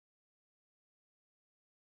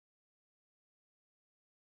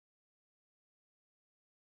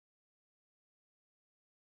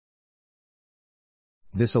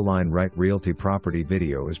This Align Right Realty property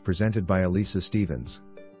video is presented by Elisa Stevens.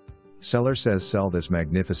 Seller says sell this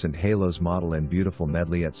magnificent Halos model in beautiful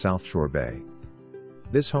Medley at SOUTHSHORE Bay.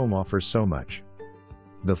 This home offers so much.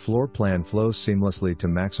 The floor plan flows seamlessly to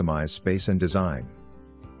maximize space and design.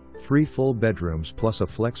 3 full bedrooms plus a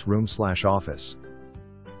flex room/office.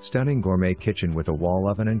 Stunning gourmet kitchen with a wall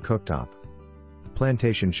oven and cooktop.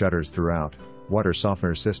 Plantation shutters throughout, water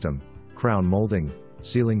softener system, crown molding,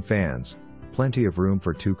 ceiling fans, plenty of room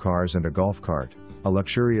for 2 cars and a golf cart, a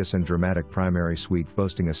luxurious and dramatic primary suite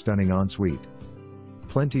boasting a stunning ensuite.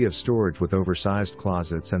 Plenty of storage with oversized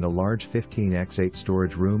closets and a large 15x8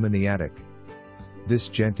 storage room in the attic. This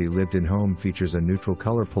GENTY lived-in home features a neutral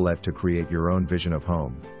color palette to create your own vision of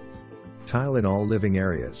home. Tile in all living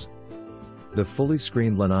areas. The fully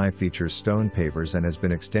screened LANAI features stone pavers and has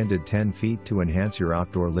been extended 10 feet to enhance your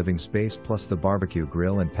outdoor living space, plus the barbecue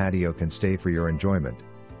grill and patio can stay for your enjoyment.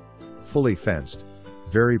 Fully fenced,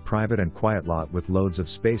 very private and quiet lot with loads of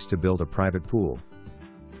space to build a private pool.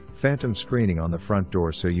 Phantom screening on the front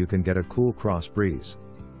door so you can get a cool cross breeze.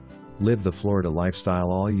 Live the Florida lifestyle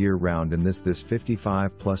all year round in this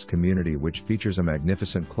 55+ community, which features a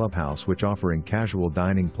magnificent clubhouse which offering casual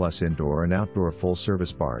dining plus indoor and outdoor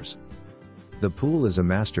full-service bars. The pool is a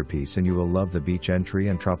masterpiece and you will love the beach entry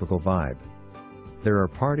and tropical vibe. There are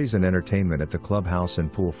parties and entertainment at the clubhouse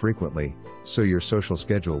and pool frequently, so your social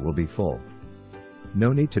schedule will be full.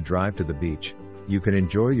 No need to drive to the beach, you can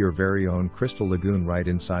enjoy your very own crystal lagoon right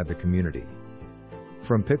inside the community.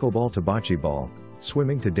 From pickleball to bocce ball,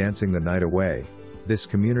 swimming to dancing the night away, this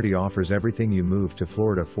community offers everything you moved to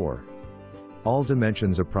Florida for. All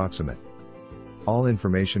dimensions approximate. All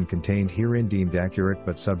information contained herein deemed accurate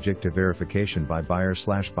but subject to verification by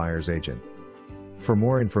buyer/buyer's agent. For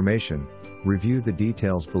more information, review the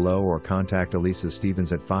details below or contact Elisa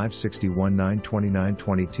Stevens at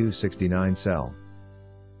 561-929-2269 cell.